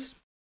mean, that is...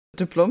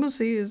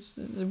 Diplomacy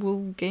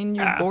will gain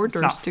you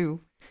borders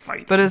too.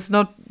 Fighting. But it's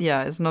not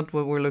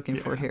what we're looking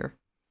for here.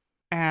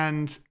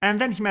 And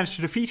then he managed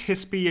to defeat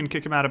Hispi and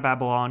kick him out of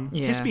Babylon.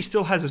 Yeah. Hispi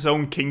still has his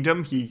own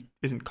kingdom. He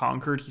isn't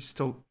conquered.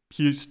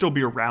 He'll still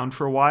be around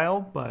for a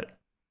while, but...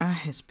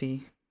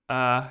 Hispi.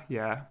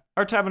 Yeah.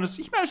 Artabanus,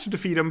 he managed to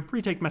defeat him,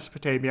 retake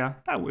Mesopotamia.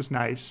 That was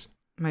nice.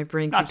 My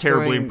brain not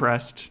terribly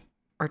impressed.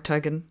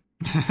 Artagan.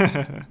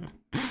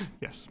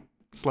 Yes.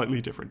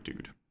 Slightly different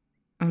dude.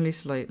 Only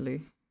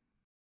slightly.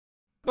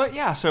 But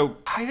yeah, so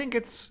I think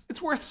it's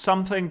worth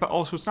something, but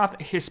also it's not that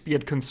Hispi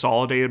had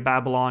consolidated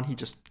Babylon. He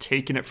just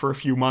taken it for a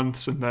few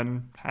months and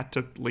then had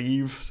to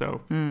leave.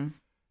 So, no,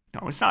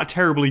 it's not a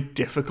terribly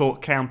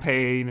difficult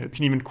campaign. You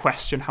can even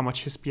question how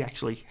much Hispi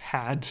actually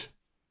had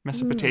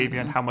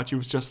Mesopotamia and how much it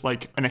was just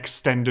like an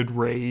extended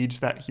raid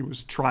that he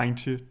was trying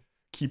to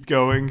keep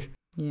going.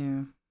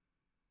 Yeah.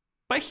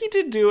 But he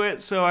did do it,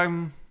 so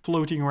I'm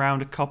floating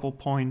around a couple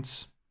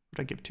points.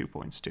 But I give 2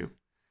 points to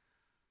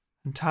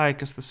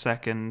Antiochus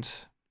II.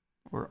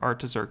 Or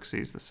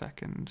Artaxerxes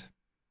II.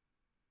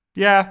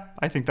 Yeah,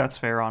 I think that's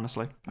fair,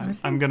 honestly.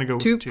 I'm going to go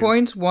with 2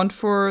 points, 1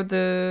 for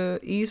the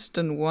East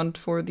and 1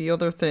 for the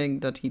other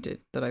thing that he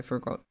did that I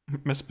forgot.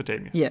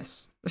 Mesopotamia.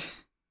 Yes.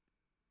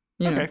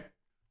 Okay.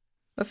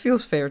 That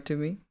feels fair to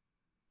me.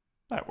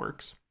 That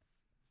works.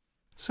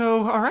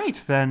 So,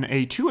 alright, then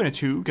a 2 and a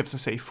 2 gives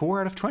us a 4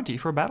 out of 20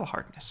 for battle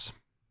hardness.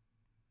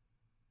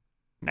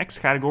 Next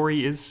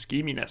category is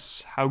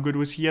scheminess. How good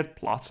was he at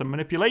plots and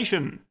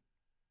manipulation?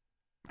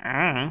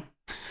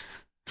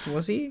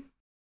 Was he?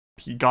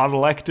 He got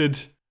elected.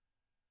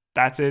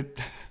 That's it.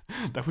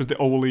 That was the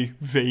only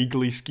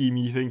vaguely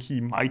schemy thing he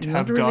might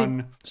have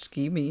done.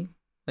 Schemy.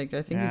 I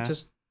think he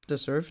just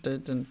deserved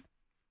it, and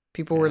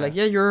people were like,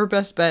 "Yeah, you're our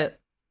best bet."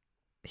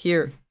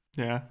 Here.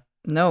 Yeah.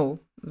 No,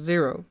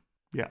 0.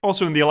 Yeah.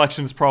 Also, in the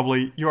elections,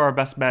 probably you're our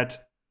best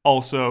bet.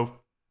 Also,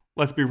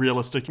 let's be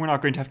realistic. We're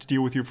not going to have to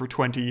deal with you for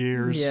 20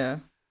 years. Yeah.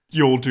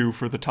 You'll do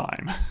for the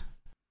time.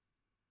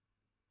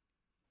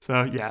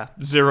 So, yeah,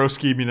 0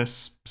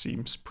 scheminess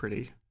seems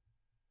pretty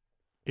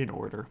in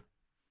order.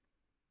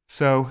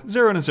 So,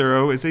 0 and a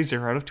 0 is a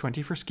 0 out of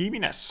 20 for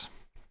scheminess.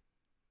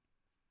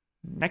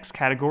 Next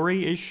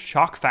category is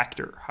shock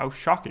factor. How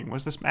shocking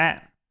was this man?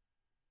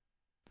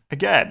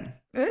 Again,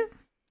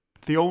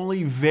 the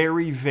only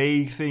very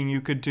vague thing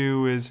you could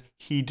do is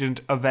he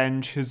didn't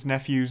avenge his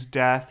nephew's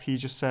death. He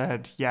just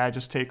said, yeah,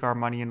 just take our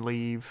money and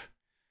leave.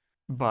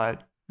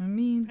 But,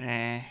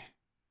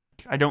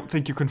 I don't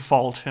think you can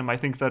fault him. I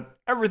think that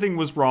everything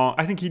was wrong.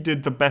 I think he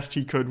did the best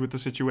he could with the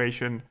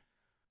situation.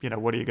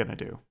 What are you going to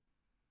do?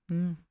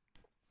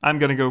 I'm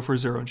going to go for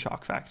 0 in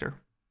shock factor.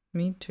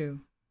 Me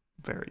too.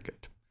 Very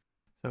good.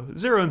 So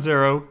 0 and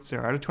 0,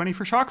 0 out of 20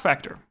 for shock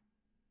factor.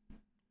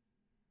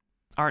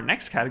 Our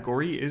next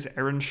category is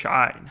Aaron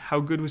Shine. How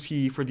good was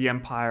he for the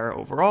Empire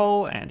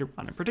overall and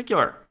Iran in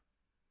particular?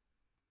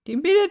 He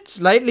made it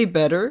slightly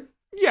better.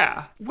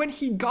 Yeah. When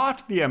he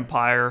got the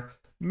Empire,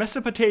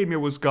 Mesopotamia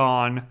was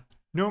gone.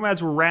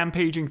 Nomads were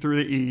rampaging through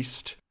the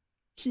east.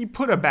 he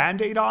put a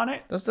band-aid on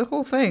it. That's the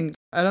whole thing.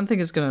 I don't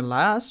think it's gonna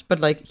last, but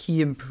like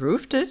he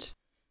improved it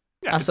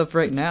as of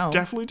right now.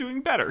 Definitely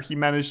doing better. He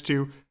managed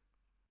to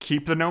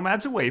keep the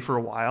nomads away for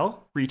a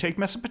while, retake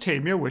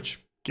Mesopotamia, which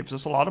gives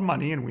us a lot of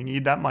money, and we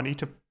need that money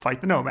to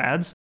fight the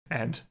nomads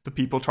and the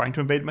people trying to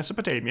invade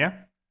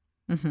Mesopotamia.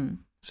 Mm-hmm.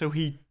 So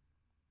he,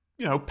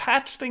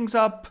 patched things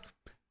up,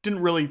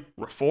 didn't really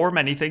reform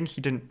anything.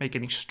 He didn't make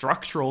any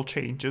structural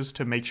changes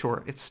to make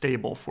sure it's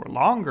stable for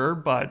longer,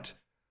 but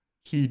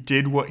he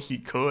did what he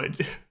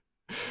could.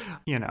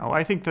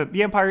 I think that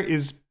the empire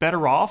is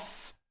better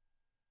off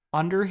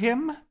under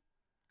him.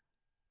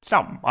 It's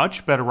not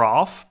much better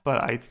off, but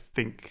I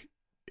think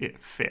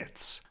it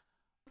fits.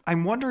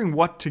 I'm wondering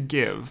what to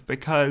give,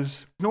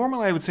 because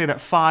normally I would say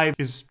that 5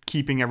 is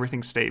keeping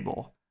everything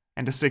stable,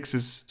 and a 6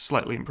 is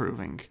slightly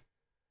improving.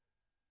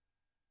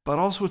 But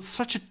also it's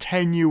such a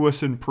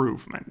tenuous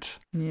improvement.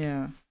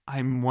 Yeah.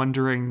 I'm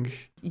wondering...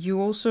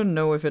 You also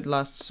know if it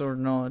lasts or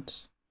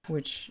not,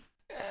 which...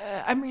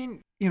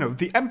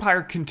 the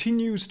Empire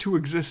continues to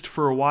exist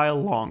for a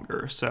while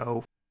longer,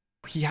 so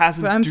he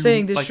hasn't... But I'm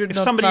saying this should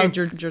not cloud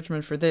your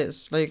judgment for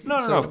this.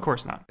 No, of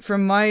course not.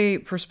 From my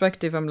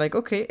perspective, I'm like,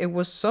 okay, it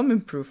was some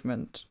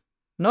improvement.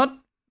 Not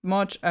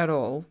much at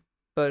all,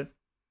 but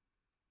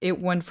it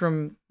went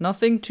from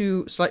nothing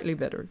to slightly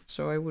better.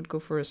 So I would go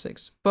for a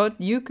 6. But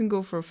you can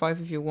go for a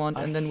 5 if you want,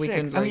 and then we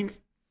can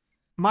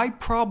my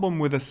problem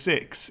with a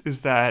 6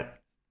 is that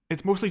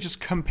it's mostly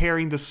just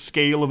comparing the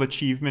scale of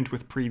achievement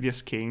with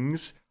previous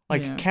kings.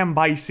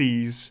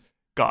 Cambyses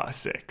got a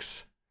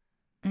 6.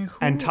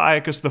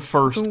 Antiochus I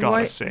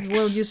got a 6.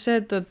 Well, you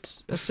said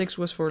that a 6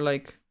 was for,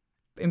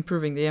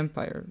 improving the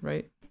empire,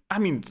 right? I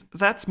mean,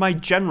 that's my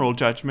general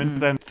judgment.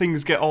 Then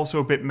things get also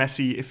a bit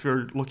messy if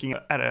you're looking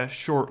at a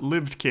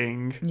short-lived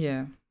king.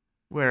 Yeah.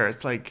 Where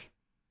it's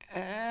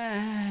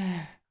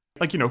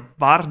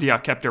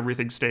Bardia kept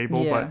everything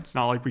stable, but it's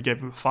not like we gave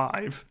him a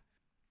 5.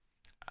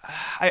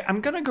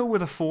 I'm going to go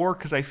with a 4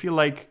 because I feel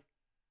like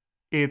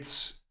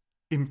it's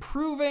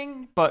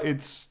improving, but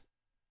it's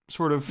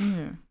sort of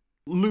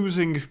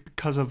losing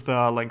because of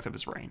the length of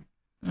his reign.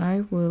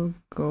 I will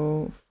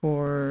go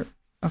for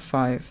a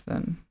 5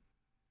 then.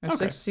 A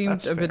 6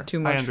 seemed a bit too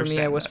much for me.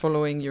 I was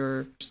following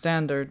your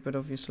standard, but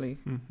obviously.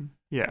 Mm-hmm.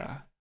 Yeah.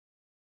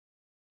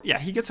 Yeah,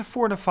 he gets a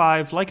 4 and a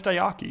 5, like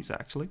Diakes,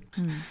 actually,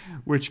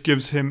 which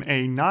gives him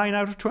a 9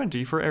 out of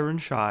 20 for Aaron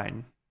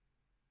Shine.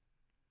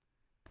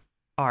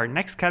 Our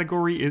next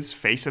category is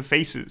Face of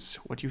Faces.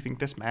 What do you think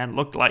this man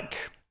looked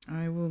like?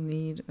 I will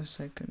need a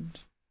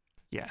second.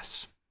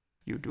 Yes,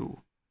 you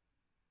do.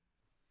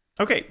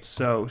 Okay,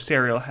 so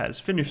Serial has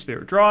finished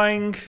their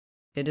drawing.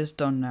 It is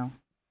done now.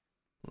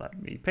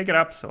 Let me pick it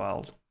up so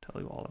I'll tell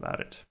you all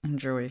about it.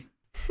 Enjoy.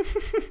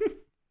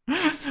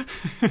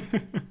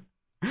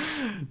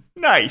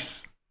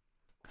 Nice.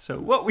 So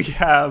what we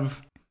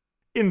have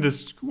in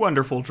this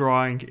wonderful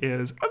drawing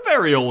is a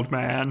very old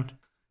man.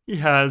 He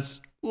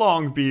has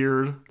long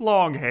beard,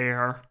 long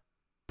hair,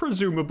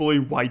 presumably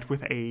white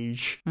with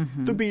age.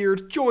 Mm-hmm. The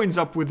beard joins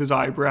up with his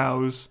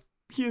eyebrows.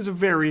 He is a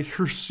very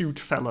hirsute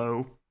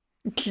fellow.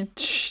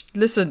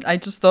 Listen, I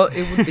just thought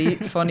it would be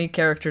funny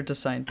character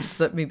design. Just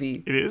let me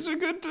be. It is a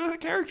good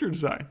character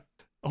design.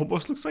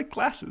 Almost looks like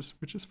glasses,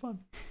 which is fun.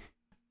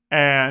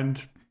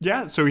 And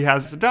yeah, so he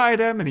has a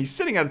diadem and he's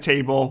sitting at a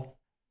table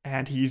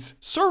and he's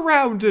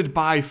surrounded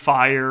by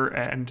fire,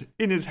 and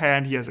in his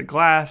hand he has a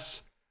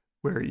glass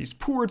where he's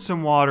poured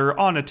some water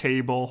on a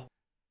table,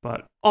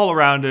 but all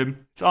around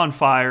him it's on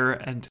fire,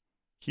 and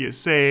he is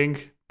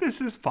saying,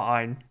 "This is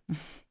fine.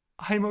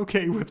 I'm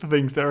okay with the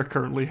things that are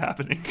currently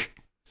happening."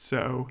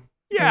 So,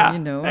 yeah,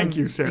 thank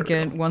you,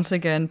 Sarah. Once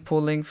again,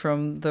 pulling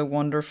from the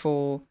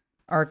wonderful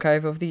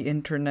archive of the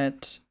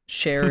internet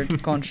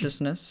shared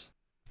consciousness.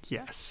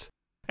 Yes.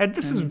 And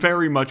this is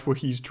very much what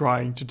he's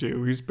trying to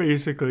do. He's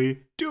basically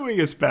doing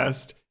his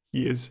best.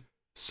 He is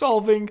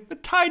solving the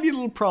tiny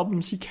little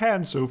problems he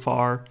can so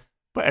far,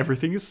 but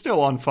everything is still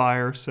on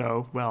fire,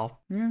 so, well,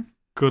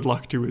 good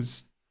luck to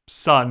his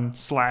son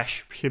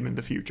 / him in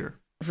the future.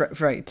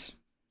 Right.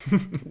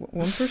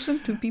 One person,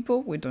 2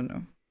 people? We don't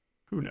know.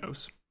 Who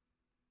knows?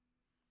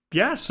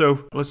 Yeah,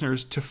 so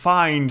listeners, to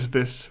find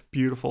this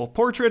beautiful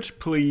portrait,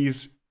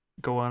 please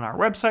go on our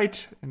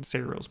website in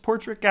Serial's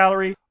Portrait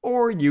Gallery,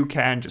 or you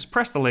can just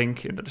press the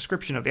link in the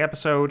description of the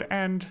episode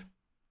and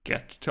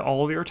get to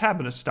all the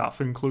Artabanus stuff,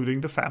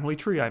 including the family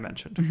tree I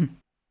mentioned.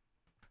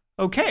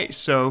 Okay,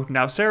 so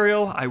now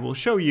Serial, I will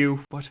show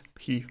you what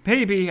he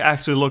maybe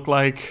actually looked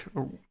like,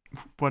 or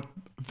what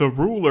the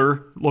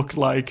ruler looked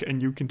like,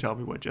 and you can tell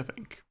me what you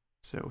think.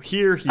 So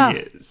here he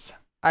is.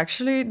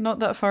 Actually, not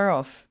that far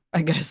off,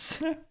 I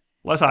guess.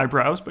 Less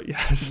eyebrows, but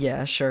yes.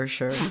 Yeah, sure.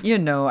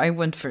 I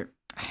went for...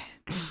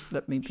 Just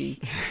let me be.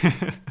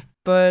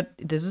 But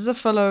this is a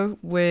fellow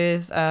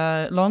with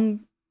a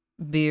long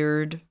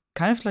beard,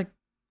 kind of like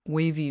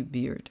wavy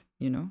beard,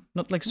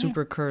 Not like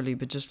super curly,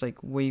 but just like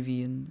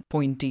wavy and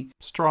pointy.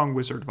 Strong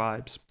wizard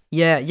vibes.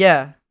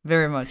 Yeah,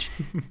 very much.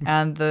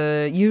 And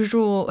the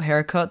usual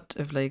haircut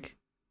of like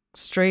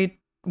straight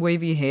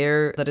wavy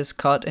hair that is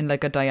cut in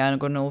like a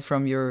diagonal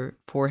from your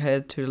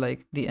forehead to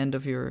like the end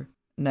of your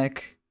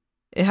neck.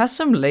 It has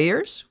some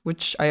layers,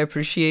 which I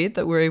appreciate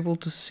that we're able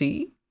to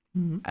see.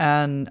 Mm-hmm.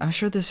 And I'm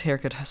sure this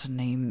haircut has a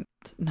name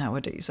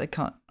nowadays. I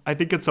can't. I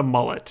think it's a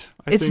mullet.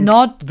 I think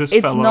not. This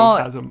it's fellow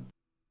not. has a.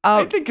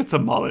 I think it's a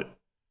mullet.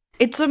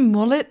 It's a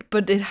mullet,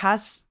 but it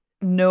has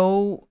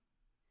no,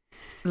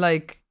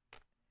 like,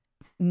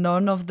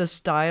 none of the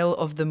style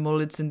of the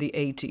mullets in the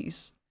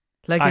 80s.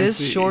 Like, it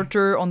is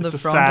shorter on the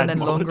front and then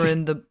longer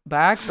in the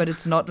back, but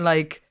it's not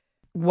like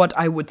what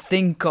I would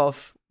think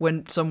of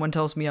when someone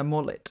tells me a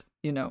mullet,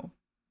 you know?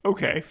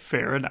 Okay,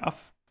 fair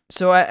enough.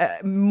 So,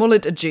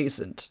 mullet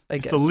adjacent, I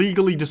guess. It's a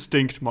legally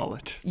distinct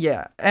mullet.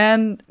 Yeah,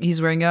 and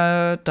he's wearing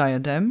a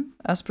diadem,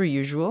 as per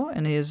usual,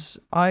 and his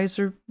eyes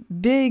are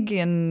big,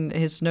 and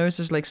his nose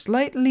is, like,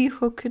 slightly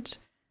hooked,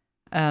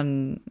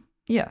 and,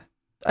 yeah,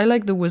 I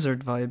like the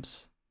wizard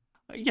vibes.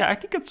 Yeah, I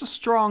think it's a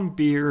strong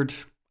beard.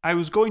 I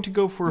was going to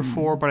go for a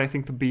 4, but I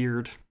think the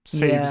beard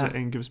saves it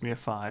and gives me a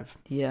 5.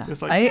 Yeah,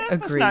 it's like, I agree.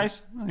 That's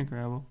nice.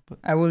 Incredible. But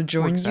I will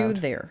join you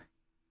there.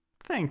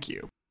 Thank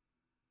you.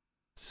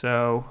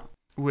 So,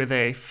 with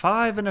a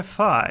 5 and a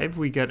 5,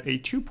 we get a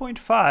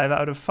 2.5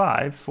 out of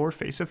 5 for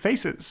Face of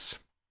Faces.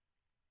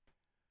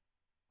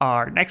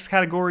 Our next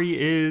category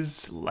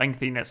is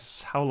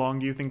lengthiness. How long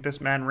do you think this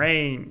man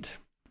reigned?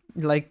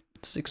 Like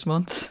 6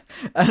 months?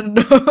 I don't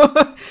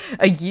know.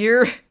 A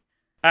year?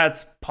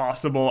 That's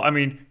possible. I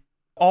mean,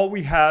 all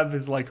we have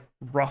is like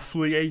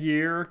roughly a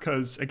year,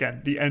 because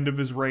again, the end of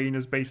his reign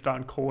is based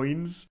on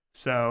coins.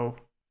 So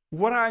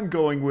what I'm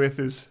going with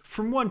is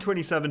from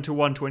 127 to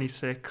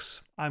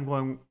 126. I'm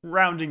going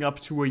rounding up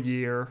to a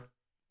year,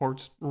 or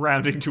just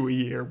rounding to a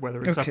year,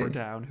 whether it's up or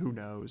down, who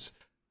knows.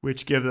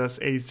 Which gives us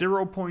a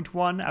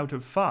 0.1 out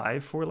of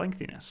 5 for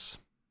lengthiness.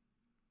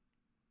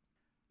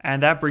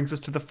 And that brings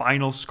us to the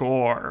final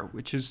score,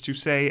 which is to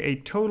say a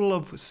total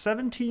of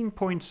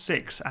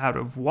 17.6 out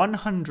of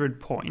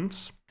 100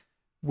 points,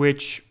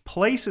 which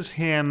places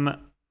him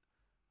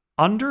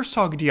under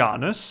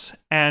Sogdianus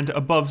and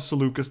above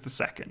Seleucus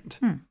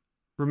II.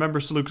 Remember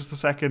Seleucus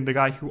II, the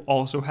guy who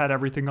also had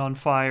everything on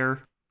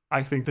fire?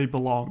 I think they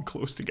belong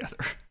close together.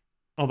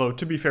 Although,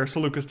 to be fair,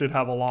 Seleucus did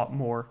have a lot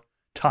more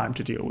time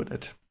to deal with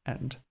it,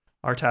 and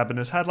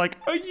Artabanus had like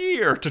a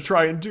year to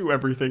try and do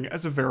everything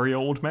as a very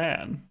old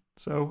man.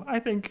 So I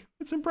think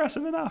it's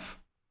impressive enough.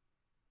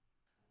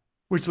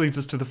 Which leads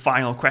us to the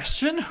final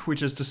question,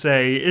 which is to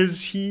say,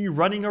 is he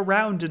running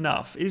around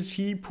enough? Is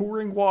he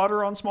pouring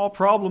water on small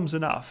problems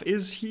enough?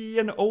 Is he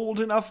an old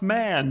enough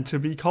man to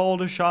be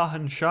called a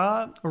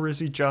Shahanshah, or is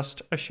he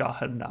just a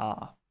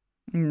Shahanah?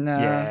 No.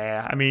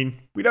 Yeah, I mean,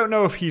 we don't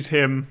know if he's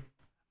him.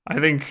 I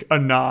think a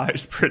nah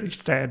is pretty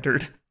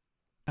standard.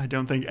 I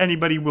don't think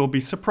anybody will be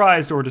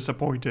surprised or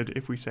disappointed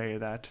if we say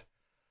that.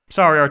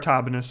 Sorry,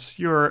 Artabanus,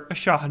 you're a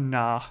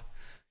Shahanah.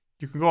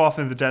 You can go off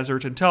in the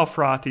desert and tell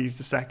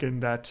Phraates II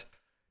that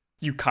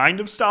you kind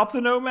of stopped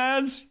the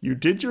nomads, you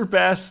did your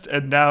best,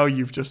 and now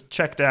you've just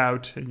checked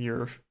out and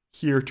you're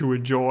here to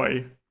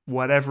enjoy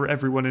whatever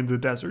everyone in the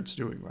desert's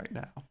doing right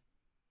now.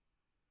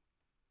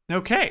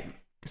 Okay,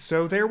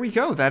 so there we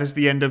go. That is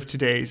the end of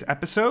today's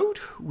episode.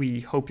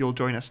 We hope you'll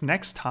join us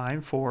next time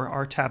for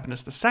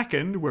Artabanus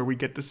II, where we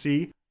get to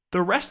see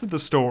the rest of the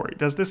story.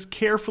 Does this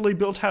carefully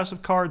built house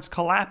of cards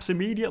collapse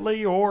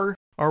immediately, or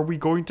are we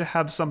going to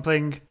have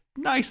something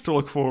nice to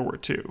look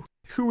forward to?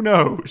 Who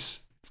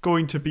knows? It's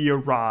going to be a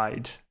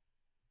ride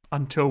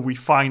until we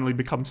finally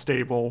become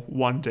stable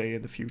one day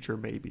in the future,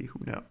 maybe.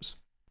 Who knows?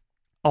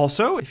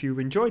 Also, if you've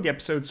enjoyed the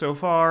episode so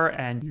far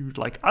and you'd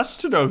like us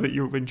to know that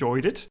you've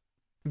enjoyed it,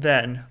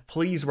 then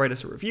please write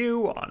us a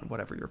review on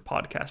whatever your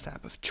podcast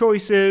app of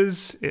choice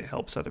is. It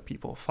helps other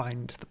people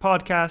find the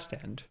podcast,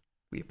 and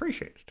we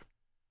appreciate it.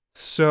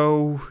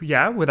 So,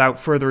 yeah, without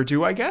further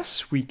ado, I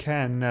guess, we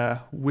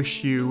can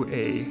wish you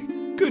a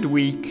good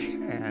week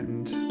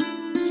and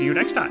see you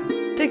next time.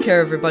 Take care,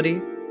 everybody.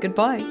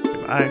 Goodbye.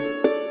 Goodbye.